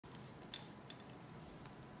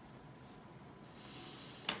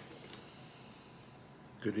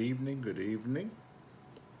Good evening, good evening.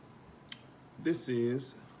 This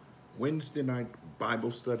is Wednesday night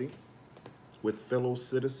Bible study with fellow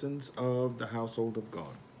citizens of the household of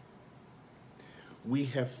God. We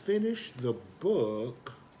have finished the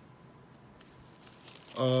book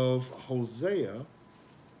of Hosea,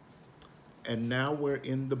 and now we're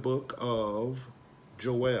in the book of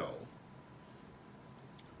Joel.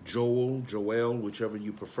 Joel, whichever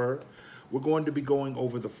you prefer. We're going to be going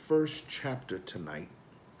over the first chapter tonight.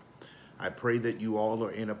 I pray that you all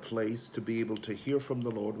are in a place to be able to hear from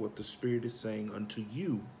the Lord what the Spirit is saying unto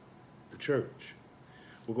you, the church.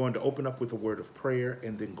 We're going to open up with a word of prayer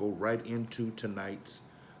and then go right into tonight's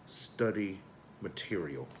study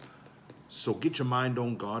material. So get your mind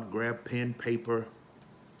on God, grab pen, paper,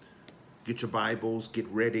 get your Bibles, get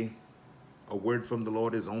ready. A word from the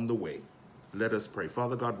Lord is on the way. Let us pray.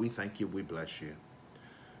 Father God, we thank you, we bless you.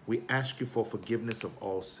 We ask you for forgiveness of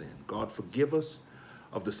all sin. God, forgive us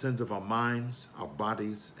of the sins of our minds, our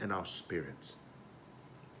bodies, and our spirits.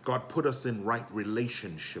 God, put us in right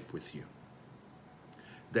relationship with you,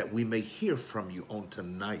 that we may hear from you on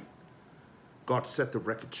tonight. God, set the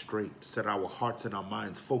record straight. Set our hearts and our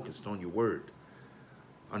minds focused on your word.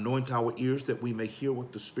 Anoint our ears that we may hear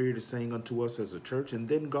what the Spirit is saying unto us as a church. And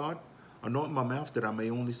then, God, anoint my mouth that I may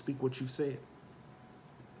only speak what you've said.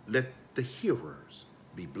 Let the hearers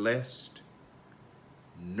be blessed,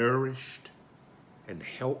 nourished, and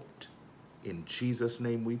helped. In Jesus'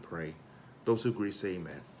 name we pray. Those who agree say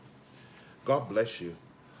amen. God bless you.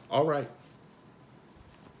 All right.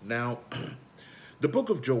 Now, the book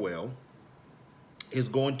of Joel is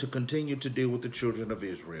going to continue to deal with the children of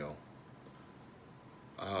Israel.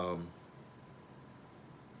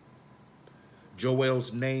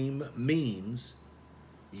 Joel's name means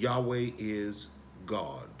Yahweh is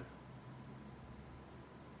God.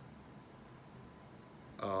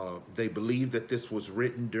 They believe that this was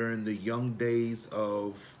written during the young days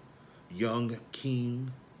of young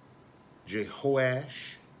King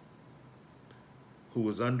Jehoash, who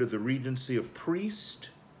was under the regency of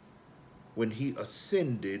priest when he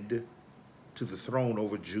ascended to the throne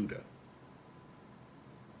over Judah.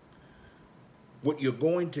 What you're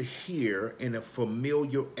going to hear in a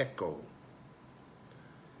familiar echo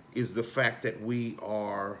is the fact that we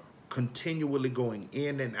are continually going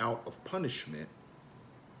in and out of punishment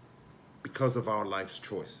because of our life's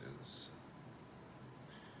choices.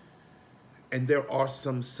 And there are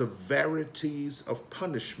some severities of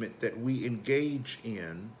punishment that we engage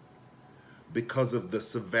in because of the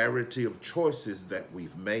severity of choices that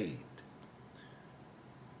we've made.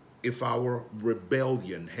 If our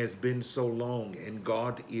rebellion has been so long and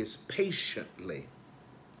God is patiently,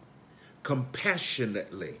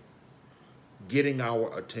 compassionately getting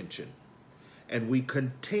our attention, and we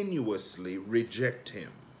continuously reject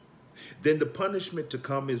him, then the punishment to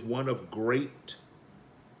come is one of great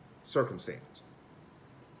circumstance.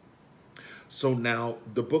 So now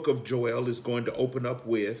the book of Joel is going to open up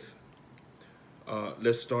with,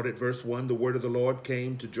 let's start at verse 1. The word of the Lord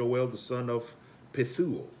came to Joel, the son of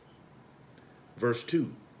Pethuel. Verse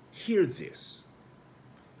 2, hear this,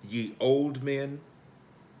 ye old men,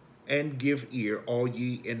 and give ear, all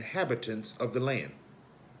ye inhabitants of the land.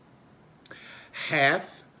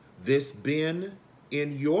 Hath this been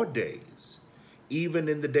in your days, even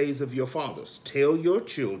in the days of your fathers? Tell your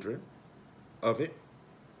children of it,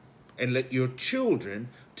 and let your children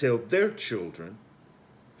tell their children,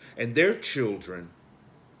 and their children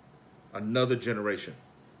another generation.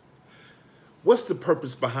 What's the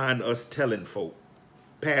purpose behind us telling folk,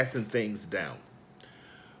 passing things down?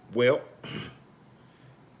 Well,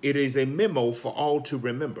 it is a memo for all to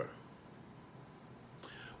remember.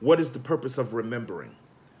 What is the purpose of remembering?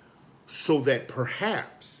 So that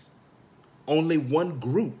perhaps only one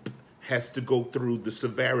group has to go through the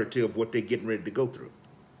severity of what they're getting ready to go through.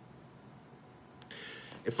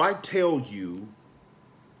 If I tell you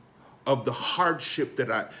of the hardship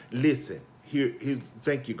that listen, here's,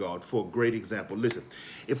 thank you, God, for a great example. Listen,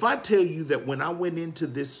 if I tell you that when I went into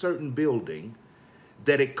this certain building,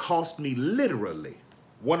 that it cost me literally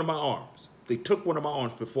one of my arms. They took one of my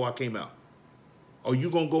arms before I came out. Are you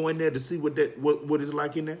going to go in there to see what it's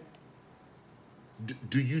like in there?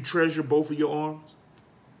 Do you treasure both of your arms?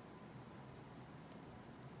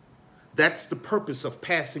 That's the purpose of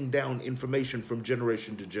passing down information from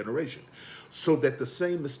generation to generation, so that the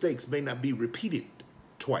same mistakes may not be repeated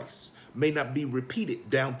twice, may not be repeated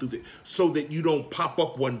down through so that you don't pop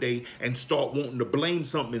up one day and start wanting to blame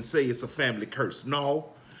something and say it's a family curse.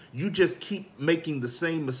 No, you just keep making the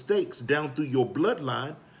same mistakes down through your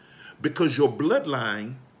bloodline because your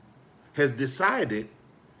bloodline has decided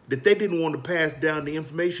that they didn't want to pass down the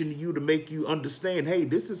information to you to make you understand, hey,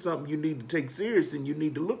 this is something you need to take serious and you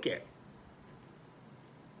need to look at.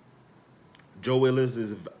 Joel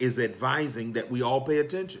is advising that we all pay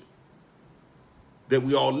attention, that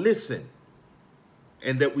we all listen,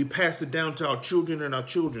 and that we pass it down to our children and our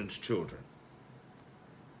children's children.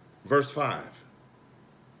 Verse 5,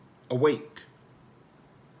 awake,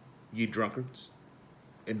 ye drunkards,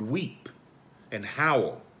 and weep and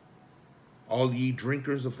howl, all ye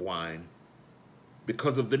drinkers of wine,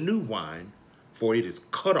 because of the new wine, for it is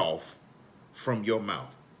cut off from your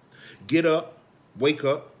mouth. Get up, wake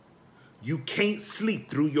up. You can't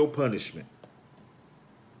sleep through your punishment.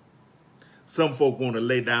 Some folk want to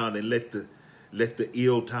lay down and let the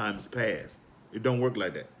ill times pass. It don't work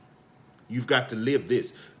like that. You've got to live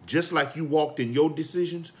this. Just like you walked in your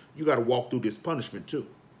decisions, you got to walk through this punishment too.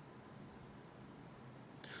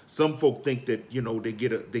 Some folk think that, you know, they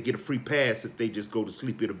get a free pass if they just go to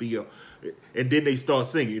sleep. It'll be and then they start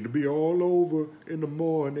singing, it'll be all over in the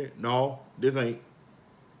morning. No, this ain't.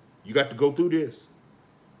 You got to go through this.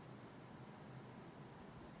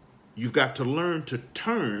 You've got to learn to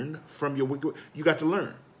turn from your wicked. You got to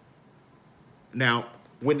learn. Now,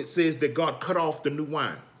 when it says that God cut off the new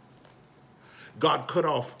wine, God cut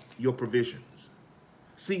off your provisions.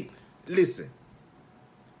 See, listen,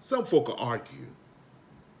 some folk will argue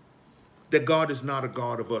that God is not a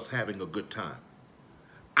God of us having a good time.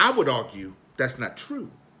 I would argue that's not true.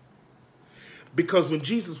 Because when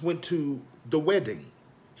Jesus went to the wedding,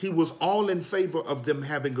 he was all in favor of them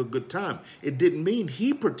having a good time. It didn't mean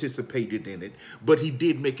he participated in it, but he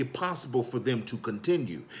did make it possible for them to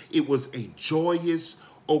continue. It was a joyous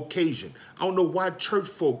occasion. I don't know why church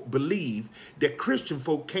folk believe that Christian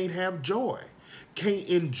folk can't have joy, can't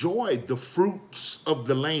enjoy the fruits of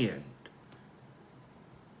the land.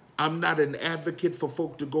 I'm not an advocate for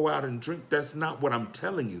folk to go out and drink. That's not what I'm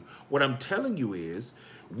telling you. What I'm telling you is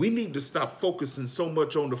we need to stop focusing so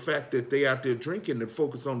much on the fact that they out there drinking and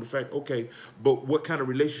focus on the fact, okay, but what kind of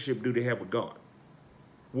relationship do they have with God?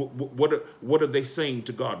 What are they saying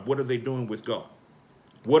to God? What are they doing with God?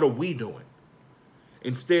 What are we doing?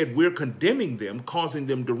 Instead, we're condemning them, causing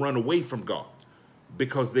them to run away from God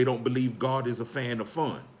because they don't believe God is a fan of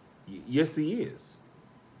fun. Yes, he is.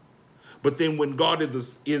 But then when God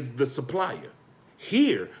is the supplier,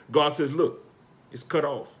 here, God says, look, it's cut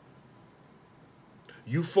off.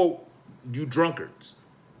 You folk, you drunkards,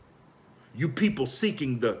 you people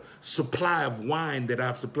seeking the supply of wine that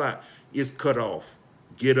I've supplied, is cut off.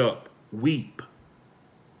 Get up, weep,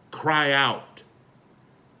 cry out,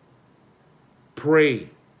 pray,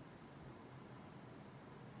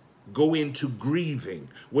 go into grieving.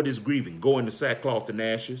 What is grieving? Go into sackcloth and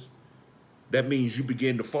ashes. That means you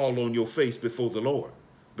begin to fall on your face before the Lord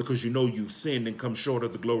because you know you've sinned and come short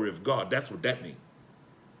of the glory of God. That's what that means.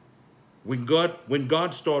 When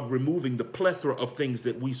God started removing the plethora of things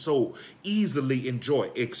that we so easily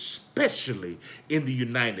enjoy, especially in the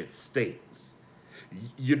United States.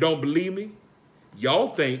 You don't believe me? Y'all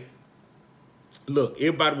think, look,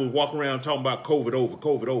 everybody was walking around talking about COVID over,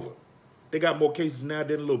 COVID over. They got more cases now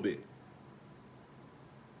than a little bit.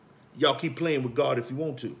 Y'all keep playing with God if you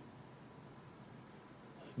want to.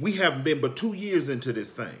 We haven't been but 2 years into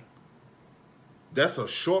this thing. That's a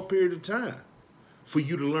short period of time for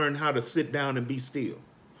you to learn how to sit down and be still.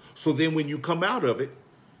 So then when you come out of it,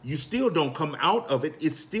 you still don't come out of it.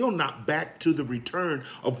 It's still not back to the return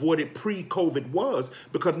of what it pre-COVID was,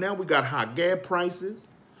 because now we got high gas prices,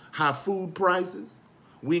 high food prices.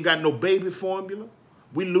 We ain't got no baby formula.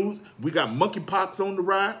 We got monkeypox on the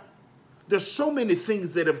ride. There's so many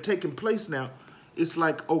things that have taken place now. It's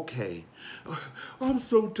like, okay, I'm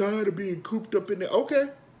so tired of being cooped up in there. Okay,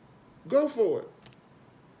 go for it.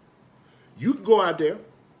 You can go out there.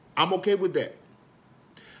 I'm okay with that.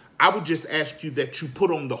 I would just ask you that you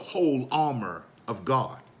put on the whole armor of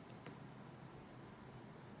God.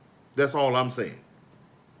 That's all I'm saying.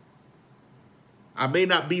 I may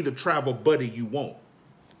not be the travel buddy you want.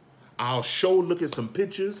 I'll look at some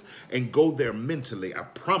pictures and go there mentally. I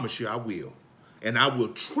promise you I will. And I will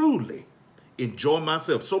truly enjoy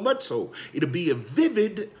myself. So much so, it'll be a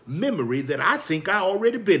vivid memory that I think I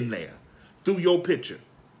already been there through your picture.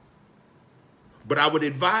 But I would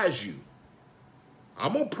advise you,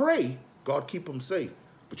 I'm going to pray, God keep them safe.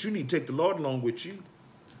 But you need to take the Lord along with you.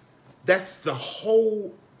 That's the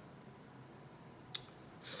whole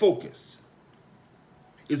focus,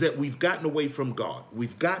 is that we've gotten away from God.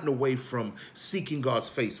 We've gotten away from seeking God's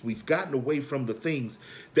face. We've gotten away from the things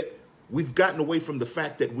that, we've gotten away from the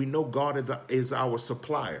fact that we know God is our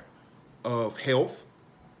supplier of health,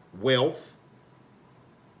 wealth,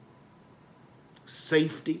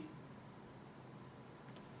 safety.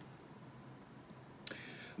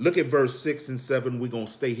 Look at verse 6 and 7. We're going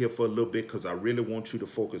to stay here for a little bit because I really want you to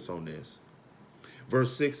focus on this.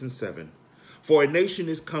 Verse 6 and 7. For a nation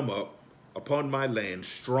is come up upon my land,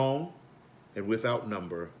 strong and without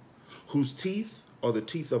number, whose teeth are the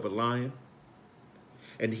teeth of a lion,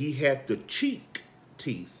 and he hath the cheek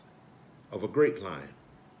teeth of a great lion.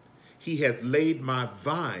 He hath laid my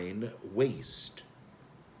vine waste,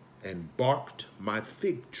 and barked my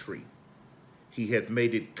fig tree. He hath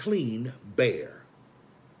made it clean bare,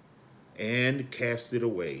 and cast it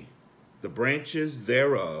away. The branches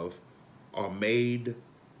thereof are made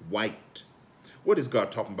white. What is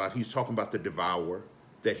God talking about? He's talking about the devourer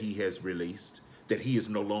that he has released, that he is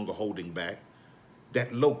no longer holding back.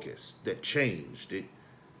 That locust that changed it.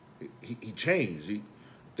 He changed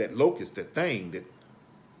that locust, that thing that.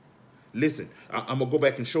 Listen, I'm going to go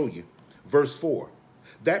back and show you. Verse 4.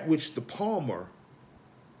 That which the palmer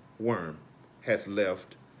worm hath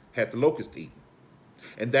left, hath the locust eaten.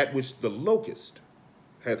 And that which the locust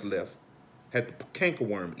hath left, hath the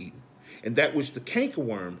cankerworm eaten. And that which the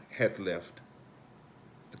cankerworm hath left,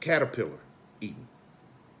 the caterpillar eaten.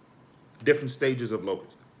 Different stages of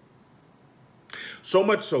locust. So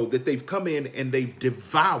much so that they've come in and they've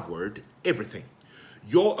devoured everything.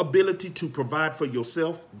 Your ability to provide for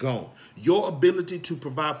yourself, gone. Your ability to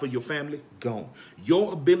provide for your family, gone.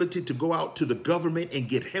 Your ability to go out to the government and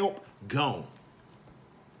get help, gone.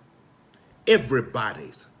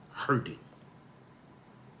 Everybody's hurting.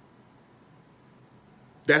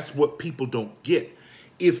 That's what people don't get.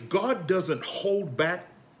 If God doesn't hold back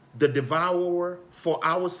the devourer for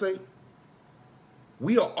our sake,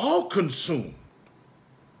 we are all consumed.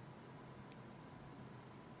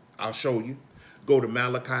 I'll show you. Go to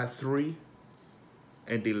Malachi 3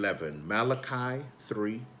 and 11. Malachi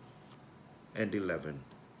 3 and 11.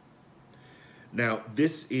 Now,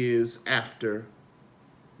 this is after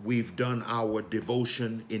we've done our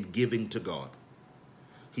devotion in giving to God.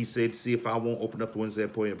 He said, see if I won't open up the Wednesday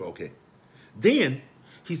prayer. Okay. Then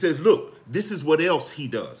he says, look, this is what else he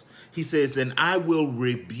does. He says, and I will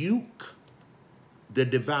rebuke the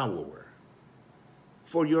devourer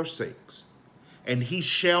for your sakes, and he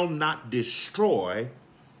shall not destroy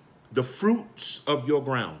the fruits of your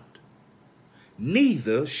ground,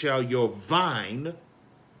 neither shall your vine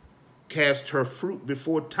cast her fruit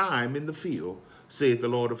before time in the field, saith the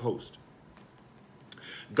Lord of hosts.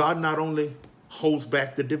 God not only holds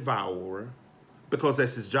back the devourer, because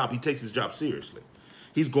that's his job. He takes his job seriously.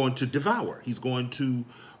 He's going to devour. He's going to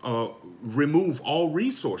remove all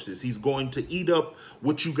resources. He's going to eat up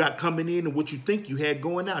what you got coming in and what you think you had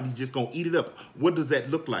going out. He's just going to eat it up. What does that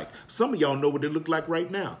look like? Some of y'all know what it look like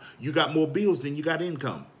right now. You got more bills than you got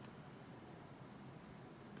income.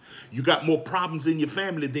 You got more problems in your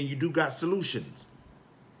family than you do got solutions.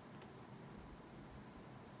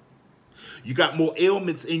 You got more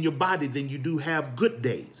ailments in your body than you do have good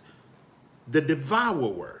days. The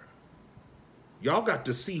devourer. Y'all got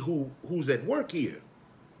to see who's at work here.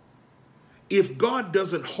 If God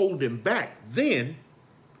doesn't hold him back, then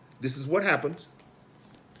this is what happens.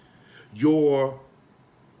 Your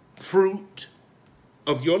fruit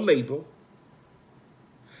of your labor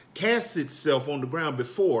casts itself on the ground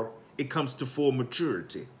before it comes to full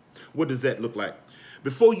maturity. What does that look like?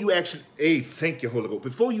 Before you actually, hey, thank you, Holy Ghost.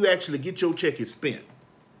 Before you actually get your check, it's spent.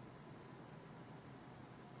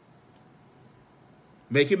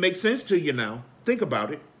 Make it make sense to you now. Think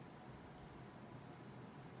about it.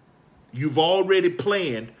 You've already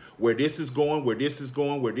planned where this is going, where this is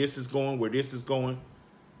going, where this is going, where this is going.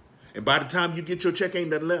 And by the time you get your check, ain't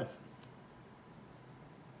nothing left.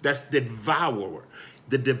 That's the devourer.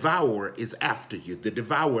 The devourer is after you. The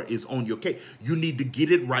devourer is on your case. You need to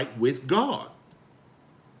get it right with God.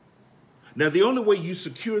 Now, the only way you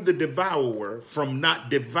secure the devourer from not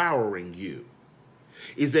devouring you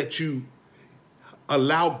is that you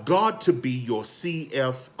allow God to be your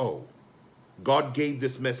CFO. God gave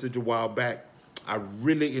this message a while back. I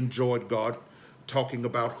really enjoyed God talking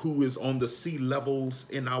about who is on the C levels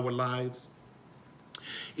in our lives.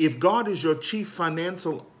 If God is your chief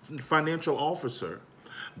financial officer,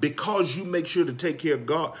 because you make sure to take care of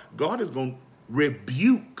God, God is going to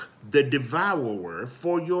rebuke the devourer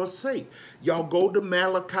for your sake. Y'all go to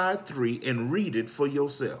Malachi 3 and read it for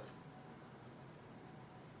yourself.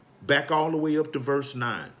 Back all the way up to verse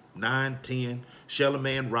 9, 10, shall a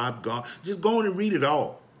man rob God? Just go on and read it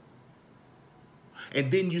all.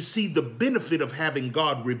 And then you see the benefit of having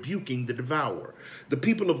God rebuking the devourer. The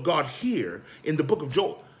people of God here in the book of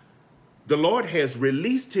Joel, the Lord has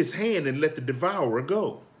released his hand and let the devourer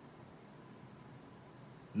go.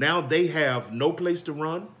 Now they have no place to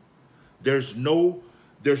run. There's no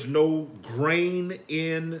grain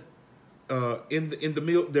in in the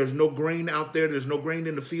mill. There's no grain out there. There's no grain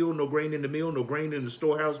in the field, no grain in the mill, no grain in the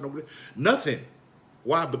storehouse, nothing.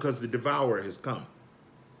 Why? Because the devourer has come.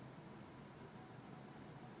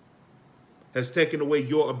 Has taken away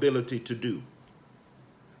your ability to do.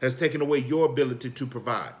 Has taken away your ability to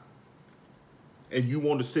provide. And you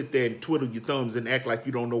want to sit there and twiddle your thumbs and act like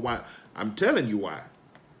you don't know why. I'm telling you why.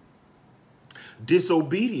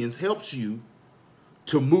 Disobedience helps you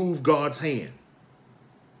to move God's hand.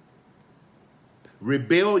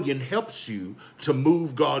 Rebellion helps you to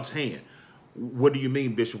move God's hand. What do you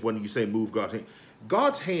mean, Bishop, when you say move God's hand?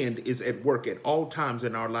 God's hand is at work at all times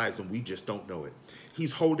in our lives, and we just don't know it.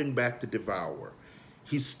 He's holding back the devourer.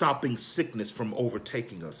 He's stopping sickness from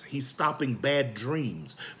overtaking us. He's stopping bad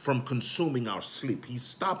dreams from consuming our sleep. He's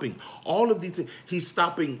stopping all of these things. He's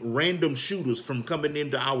stopping random shooters from coming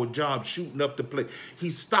into our job, shooting up the place.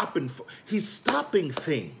 He's stopping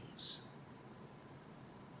things.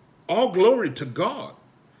 All glory to God.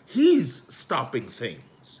 He's stopping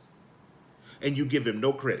things. And you give him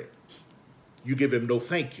no credit. You give him no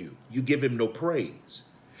thank you. You give him no praise.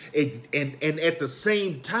 And at the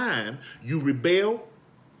same time, you rebel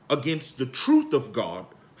against the truth of God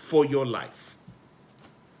for your life.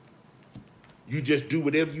 You just do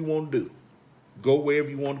whatever you want to do. Go wherever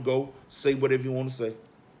you want to go. Say whatever you want to say.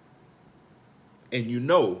 And you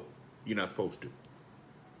know you're not supposed to.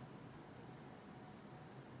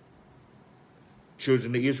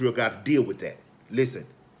 Children of Israel got to deal with that. Listen,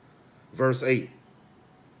 verse 8.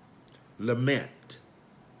 Lament.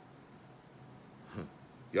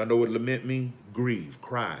 Y'all know what lament means? Grieve,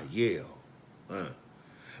 cry, yell.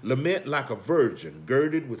 Lament like a virgin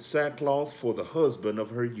girded with sackcloth for the husband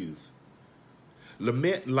of her youth.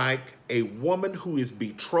 Lament like a woman who is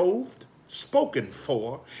betrothed, spoken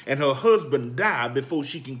for, and her husband died before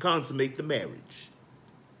she can consummate the marriage.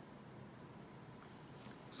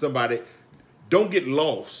 Somebody, don't get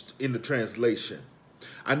lost in the translation.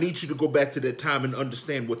 I need you to go back to that time and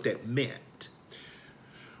understand what that meant.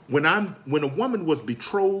 When a woman was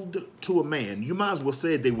betrothed to a man, you might as well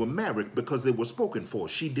say they were married because they were spoken for.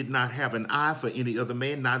 She did not have an eye for any other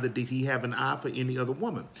man, neither did he have an eye for any other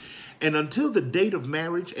woman. And until the date of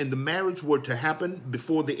marriage, and the marriage were to happen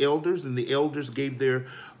before the elders, and the elders gave their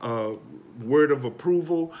word of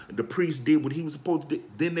approval, the priest did what he was supposed to do,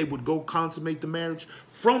 then they would go consummate the marriage.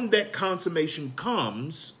 From that consummation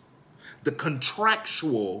comes the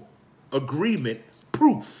contractual agreement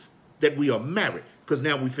proof that we are married, because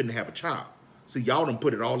now we finna have a child. So y'all done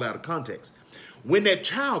put it all out of context. When that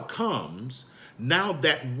child comes, now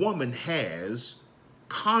that woman has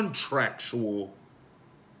contractual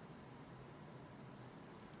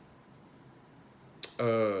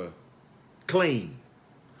claim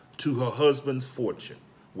to her husband's fortune,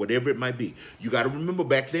 whatever it might be. You got to remember,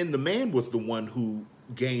 back then the man was the one who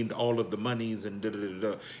gained all of the monies and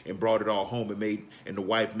and brought it all home, and the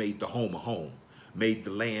wife made the home a home, made the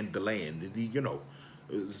land. You know,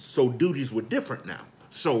 so duties were different now.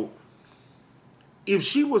 So if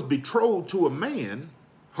she was betrothed to a man,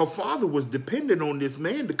 her father was dependent on this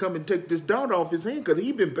man to come and take this daughter off his hand, because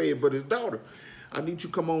he'd been paying for this daughter. I need you to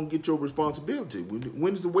come on and get your responsibility.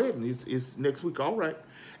 When's the wedding? It's next week. All right.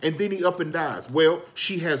 And then he up and dies. Well,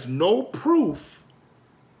 she has no proof,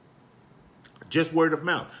 just word of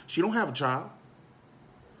mouth. She don't have a child.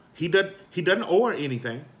 He doesn't owe her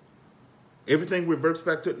anything. Everything reverts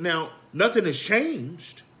back to, now, nothing has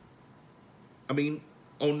changed. I mean,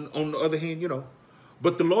 on the other hand, you know,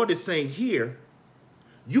 but the Lord is saying here,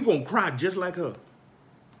 you're going to cry just like her,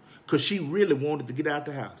 because she really wanted to get out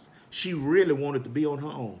the house. She really wanted to be on her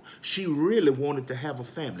own. She really wanted to have a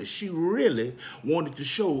family. She really wanted to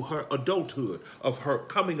show her adulthood, of her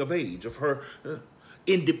coming of age, of her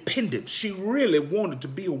independence. She really wanted to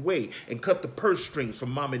be away and cut the purse strings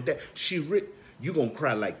from mom and dad. You're going to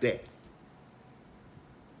cry like that.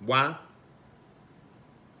 Why?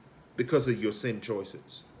 Because of your sin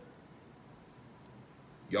choices.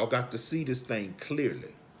 Y'all got to see this thing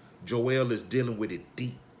clearly. Joel is dealing with it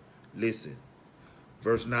deep. Listen.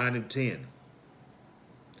 Verse 9 and 10,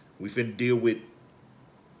 we finna deal with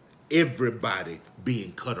everybody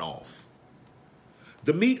being cut off.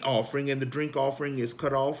 The meat offering and the drink offering is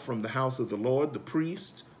cut off from the house of the Lord. The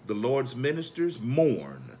priest, the Lord's ministers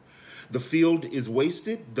mourn. The field is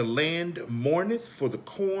wasted, the land mourneth, for the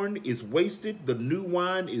corn is wasted, the new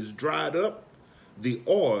wine is dried up, the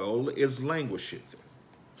oil is languisheth.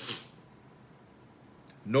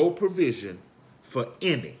 No provision for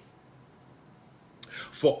any.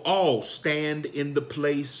 For all stand in the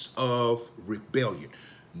place of rebellion.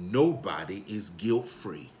 Nobody is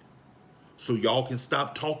guilt-free. So y'all can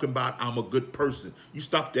stop talking about I'm a good person. You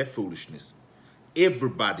stop that foolishness.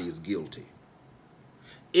 Everybody is guilty.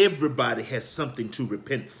 Everybody has something to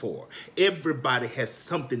repent for. Everybody has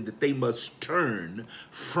something that they must turn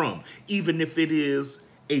from, even if it is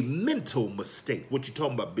a mental mistake. What you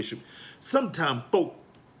talking about, Bishop? Sometimes folk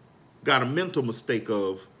got a mental mistake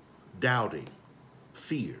of doubting,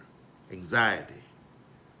 fear, anxiety.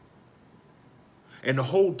 And the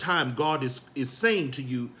whole time God is saying to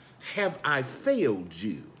you, have I failed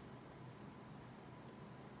you?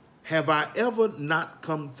 Have I ever not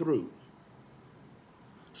come through?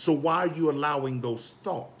 So why are you allowing those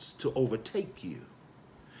thoughts to overtake you,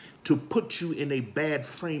 to put you in a bad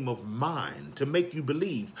frame of mind, to make you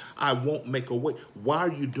believe I won't make a way? Why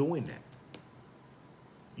are you doing that?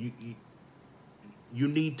 You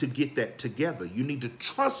need to get that together. You need to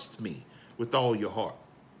trust me with all your heart.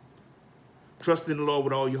 Trust in the Lord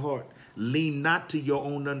with all your heart. Lean not to your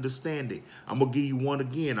own understanding. I'm going to give you one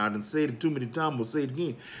again. I done said it too many times. I'm going to say it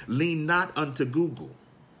again. Lean not unto Google.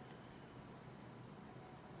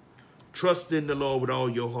 Trust in the Lord with all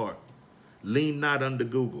your heart. Lean not unto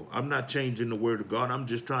Google. I'm not changing the word of God. I'm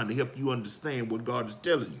just trying to help you understand what God is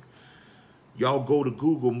telling you. Y'all go to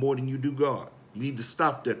Google more than you do God. You need to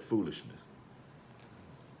stop that foolishness.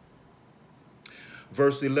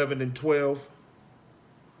 Verse 11 and 12.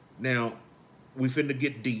 Now, we finna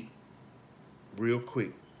get deep real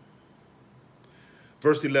quick.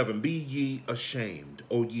 Verse 11, be ye ashamed,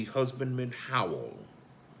 O ye husbandmen, howl.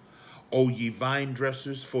 O ye vine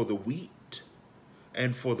dressers, for the wheat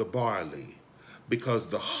and for the barley, because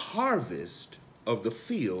the harvest of the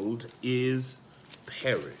field is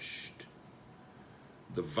perished.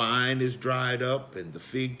 The vine is dried up, and the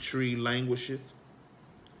fig tree languisheth,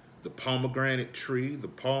 the pomegranate tree, the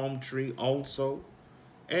palm tree also,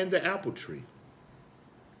 and the apple tree.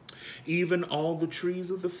 Even all the trees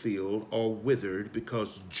of the field are withered,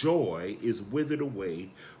 because joy is withered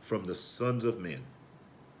away from the sons of men.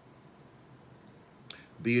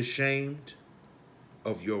 Be ashamed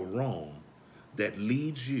of your wrong that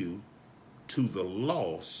leads you to the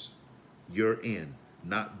loss you're in,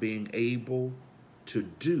 not being able to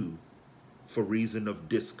do for reason of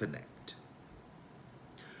disconnect.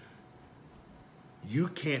 You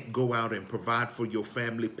can't go out and provide for your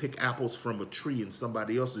family, pick apples from a tree in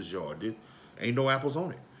somebody else's yard. There ain't no apples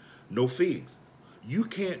on it, no figs. You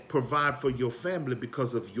can't provide for your family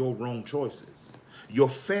because of your wrong choices. Your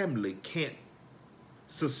family can't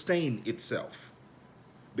sustain itself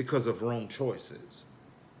because of wrong choices.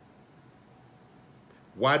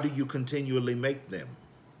 Why do you continually make them?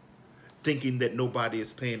 Thinking that nobody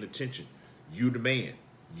is paying attention. You the man,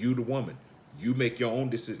 you the woman, you make your own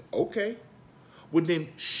decision. Okay. Well then,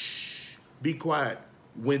 shh, be quiet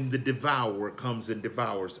when the devourer comes and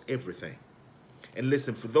devours everything. And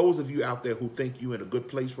listen, for those of you out there who think you're in a good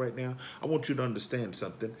place right now, I want you to understand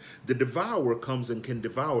something. The devourer comes and can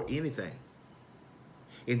devour anything.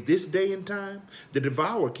 In this day and time, the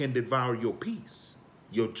devourer can devour your peace,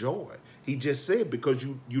 your joy. He just said, because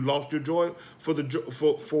you lost your joy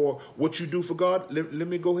for what you do for God, let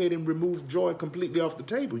me go ahead and remove joy completely off the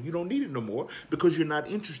table. You don't need it no more because you're not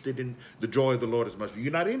interested in the joy of the Lord as much.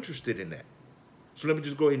 You're not interested in that. So let me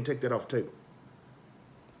just go ahead and take that off the table.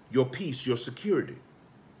 Your peace, your security.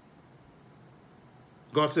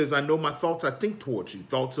 God says, I know my thoughts I think towards you,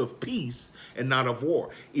 thoughts of peace and not of war.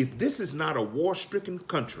 If this is not a war-stricken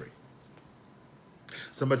country,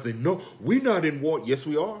 somebody say, no, we're not in war. Yes,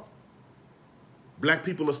 we are. Black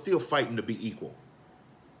people are still fighting to be equal.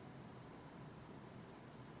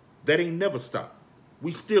 That ain't never stopped.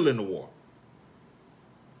 We still in the war.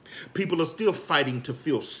 People are still fighting to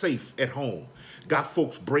feel safe at home. Got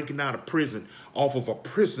folks breaking out of prison off of a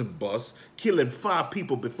prison bus, killing 5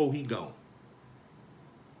 people before he gone.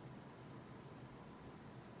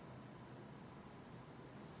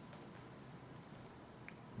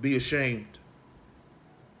 Be ashamed.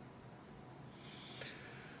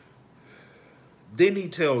 Then he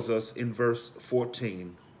tells us in verse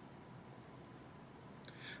 14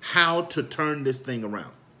 how to turn this thing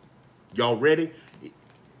around. Y'all ready?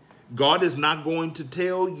 God is not going to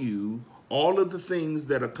tell you all of the things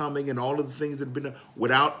that are coming and all of the things that have been done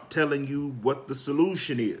without telling you what the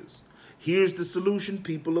solution is. Here's the solution,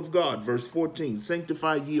 people of God. Verse 14,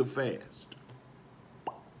 sanctify ye a fast.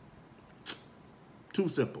 Too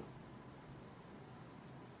simple.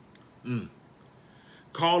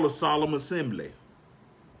 Call a solemn assembly.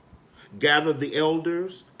 Gather the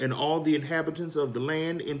elders and all the inhabitants of the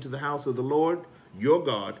land into the house of the Lord, your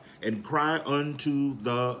God, and cry unto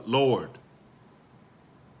the Lord.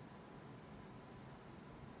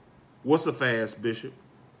 What's a fast, Bishop?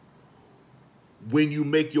 When you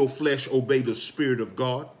make your flesh obey the Spirit of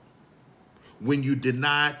God. when you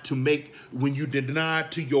deny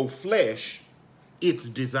to your flesh its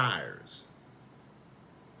desires.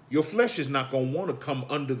 Your flesh is not going to want to come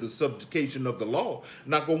under the subjugation of the law,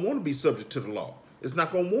 not going to want to be subject to the law. It's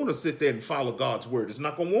not going to want to sit there and follow God's word. It's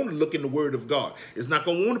not going to want to look in the word of God. It's not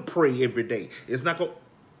going to want to pray every day. It's not going.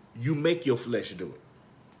 You make your flesh do it.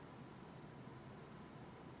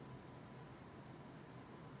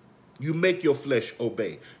 You make your flesh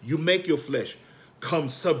obey. You make your flesh come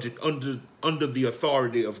subject under the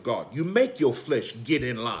authority of God. You make your flesh get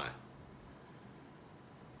in line.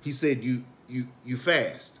 He said you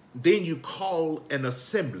fast. Then you call an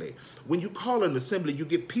assembly. When you call an assembly, you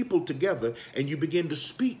get people together and you begin to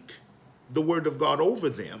speak the word of God over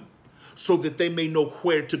them so that they may know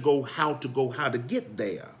where to go, how to get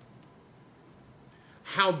there.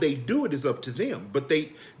 How they do it is up to them, but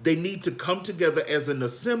they need to come together as an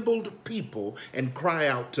assembled people and cry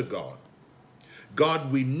out to God.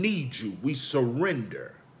 God, we need you. We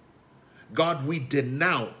surrender. God, we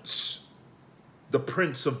denounce the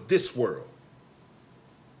prince of this world,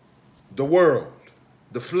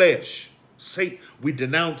 the flesh, Satan. We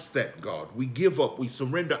denounce that, God. We give up. We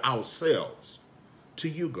surrender ourselves to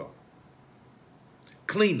you, God.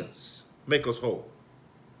 Clean us. Make us whole.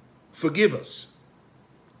 Forgive us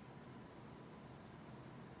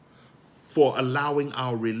for allowing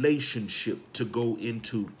our relationship to go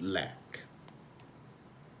into lack.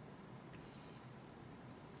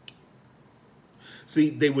 See,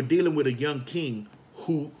 they were dealing with a young king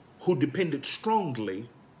who depended strongly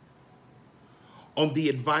on the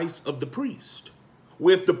advice of the priest.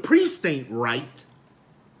 Well, if the priest ain't right,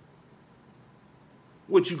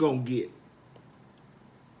 what you gonna get?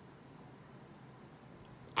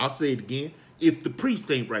 I'll say it again. If the priest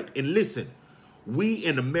ain't right, and listen, we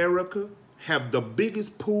in America have the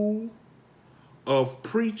biggest pool of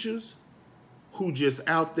preachers who just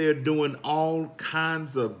out there doing all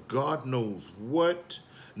kinds of God knows what,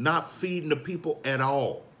 not feeding the people at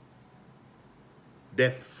all.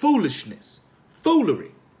 That foolishness,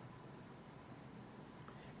 foolery.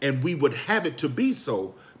 And we would have it to be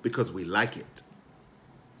so because we like it.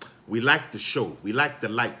 We like the show. We like the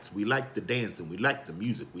lights. We like the dancing. We like the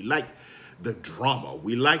music. We like the drama.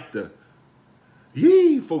 We like the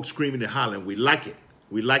folks screaming and hollering. We like it.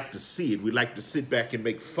 We like to see it. We like to sit back and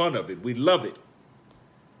make fun of it. We love it.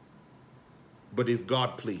 But is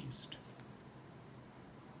God pleased?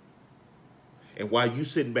 And while you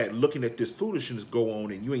sitting back looking at this foolishness go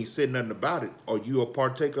on and you ain't saying nothing about it, are you a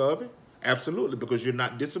partaker of it? Absolutely, because you're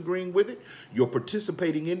not disagreeing with it. You're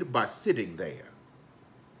participating in it by sitting there.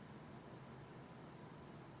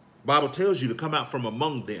 Bible tells you to come out from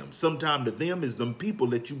among them. Sometime to them is them people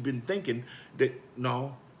that you've been thinking that,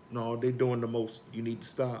 no, they're doing the most. You need to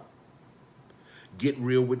stop. Get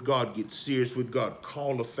real with God. Get serious with God.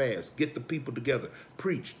 Call a fast. Get the people together.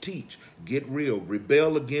 Preach, teach, get real.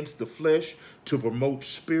 Rebel against the flesh to promote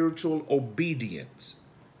spiritual obedience.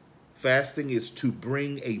 Fasting is to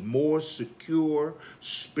bring a more secure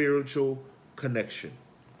spiritual connection.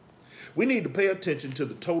 We need to pay attention to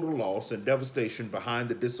the total loss and devastation behind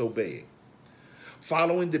the disobeying.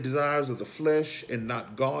 Following the desires of the flesh and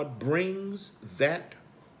not God brings that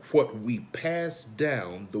what we pass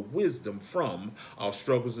down the wisdom from our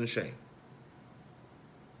struggles and shame.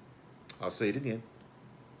 I'll say it again.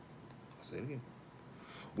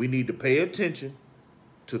 We need to pay attention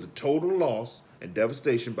to the total loss and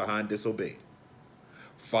devastation behind disobeying,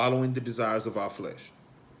 following the desires of our flesh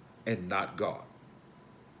and not God.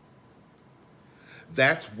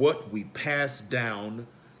 That's what we pass down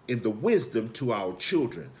in the wisdom to our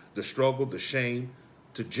children, the struggle, the shame,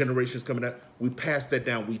 to generations coming up. We pass that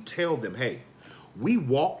down. We tell them, hey, we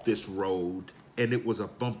walked this road and it was a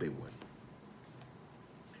bumpy one.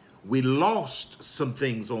 We lost some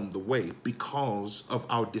things on the way because of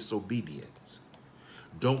our disobedience.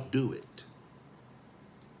 Don't do it.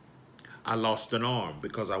 I lost an arm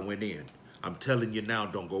because I went in. I'm telling you now,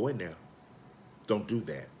 don't go in there. Don't do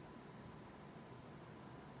that.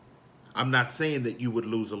 I'm not saying that you would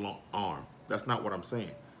lose an arm. That's not what I'm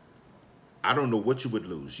saying. I don't know what you would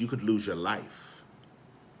lose. You could lose your life.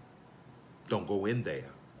 Don't go in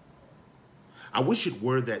there. I wish it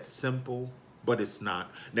were that simple, but it's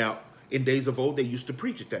not. Now, in days of old, they used to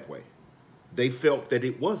preach it that way. They felt that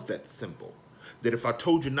it was that simple. That if I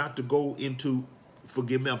told you not to go into,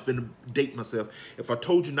 forgive me, I'm finna date myself. If I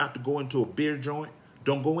told you not to go into a beer joint,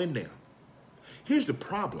 don't go in there. Here's the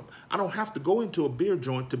problem. I don't have to go into a beer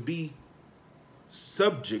joint to be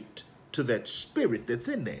subject to that spirit that's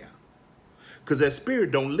in there. Because that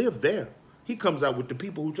spirit don't live there. He comes out with the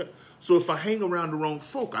people who try. So if I hang around the wrong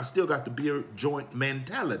folk, I still got the beer joint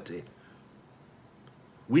mentality.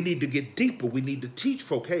 We need to get deeper. We need to teach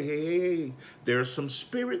folk, hey, there are some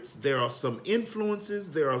spirits, there are some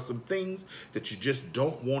influences, there are some things that you just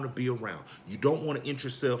don't want to be around. You don't want to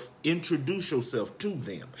introduce yourself to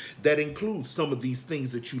them. That includes some of these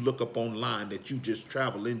things that you look up online that you just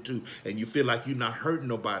travel into and you feel like you're not hurting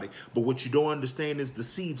nobody. But what you don't understand is the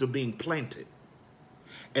seeds are being planted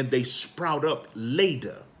and they sprout up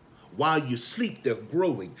later. While you sleep, they're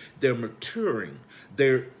growing, they're maturing,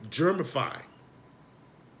 they're germifying.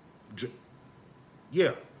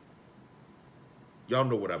 Yeah. Y'all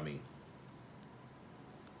know what I mean.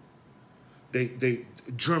 They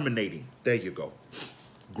germinating. There you go.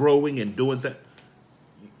 Growing and doing that.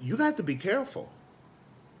 You got to be careful.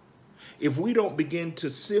 If we don't begin to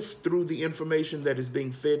sift through the information that is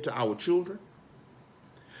being fed to our children,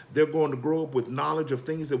 they're going to grow up with knowledge of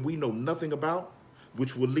things that we know nothing about,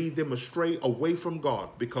 which will lead them astray away from God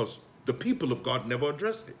because the people of God never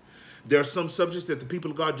addressed it. There are some subjects that the people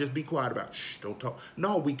of God just be quiet about. Shh, don't talk.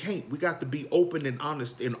 No, we can't. We got to be open and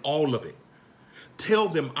honest in all of it. Tell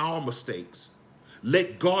them our mistakes.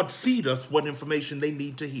 Let God feed us what information they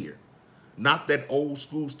need to hear. Not that old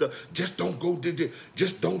school stuff. Just don't go,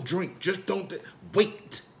 just don't drink, just don't.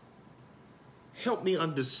 Wait. Help me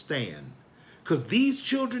understand. Because these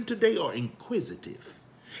children today are inquisitive.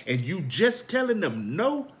 And you just telling them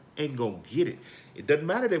no ain't going to get it. It doesn't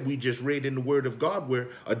matter that we just read in the word of God where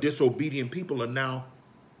a disobedient people are now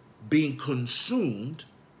being consumed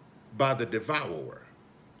by the devourer.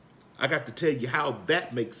 I got to tell you how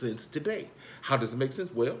that makes sense today. How does it make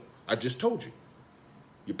sense? Well, I just told you.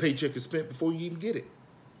 Your paycheck is spent before you even get it.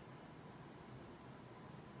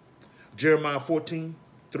 Jeremiah 14,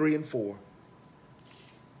 3 and 4.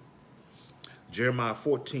 Jeremiah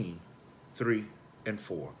 14, 3 and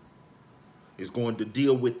 4 is going to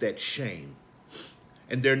deal with that shame.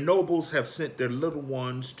 And their nobles have sent their little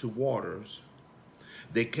ones to waters.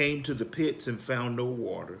 They came to the pits and found no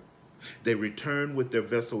water. They returned with their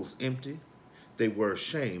vessels empty. They were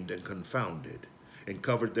ashamed and confounded and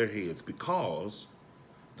covered their heads because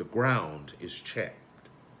the ground is chapped.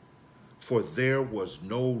 For there was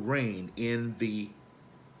no rain in the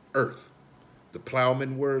earth. The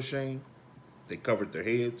plowmen were ashamed. They covered their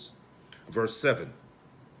heads. Verse 7.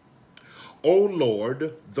 O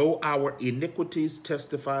Lord, though our iniquities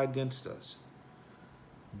testify against us,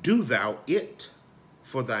 do thou it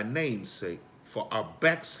for thy name's sake, for our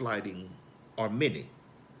backsliding are many.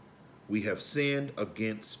 We have sinned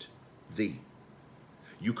against thee.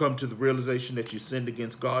 You come to the realization that you sinned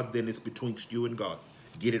against God, then it's betwixt you and God.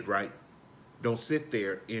 Get it right. Don't sit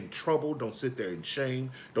there in trouble. Don't sit there in shame.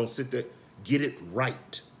 Don't sit there. Get it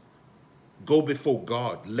right. Go before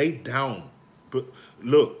God. Lay down. But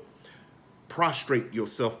look. Prostrate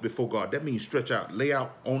yourself before God. That means stretch out, lay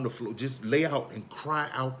out on the floor, just lay out and cry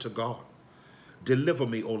out to God. Deliver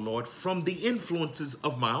me, O Lord, from the influences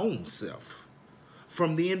of my own self,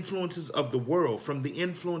 from the influences of the world, from the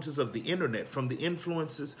influences of the internet, from the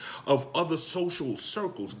influences of other social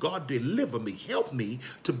circles. God, deliver me. Help me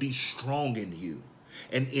to be strong in you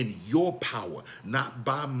and in your power, not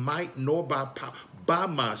by might nor by power, by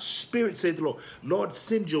my spirit, said the Lord. Lord,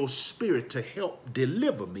 send your spirit to help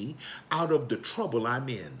deliver me out of the trouble I'm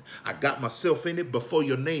in. I got myself in it before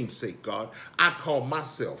your name's sake, God. I call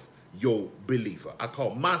myself your believer. I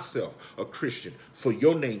call myself a Christian for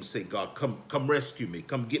your name's sake, God. Come rescue me.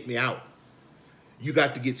 Come get me out. You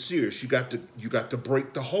got to get serious. You got to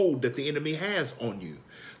break the hold that the enemy has on you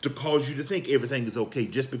to cause you to think everything is okay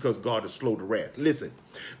just because God is slow to wrath. Listen,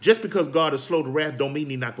 just because God is slow to wrath don't mean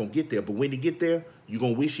he's not going to get there. But when he get there, you're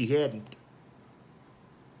going to wish he hadn't.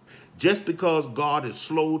 Just because God is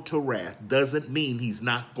slow to wrath doesn't mean he's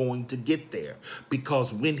not going to get there.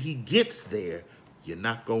 Because when he gets there, you're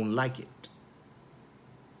not going to like it.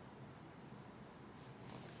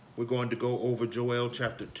 We're going to go over Joel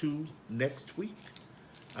chapter 2 next week.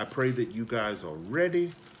 I pray that you guys are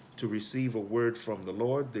ready to receive a word from the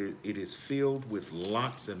Lord. It is filled with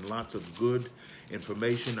lots and lots of good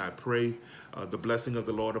information. I pray the blessing of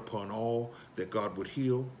the Lord upon all, that God would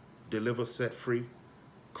heal, deliver, set free,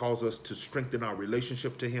 cause us to strengthen our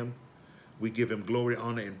relationship to him. We give him glory,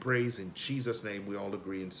 honor, and praise. In Jesus' name, we all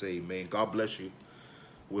agree and say amen. God bless you.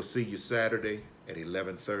 We'll see you Saturday at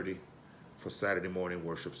 11:30 for Saturday morning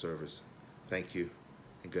worship service. Thank you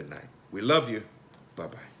and good night. We love you.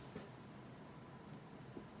 Bye-bye.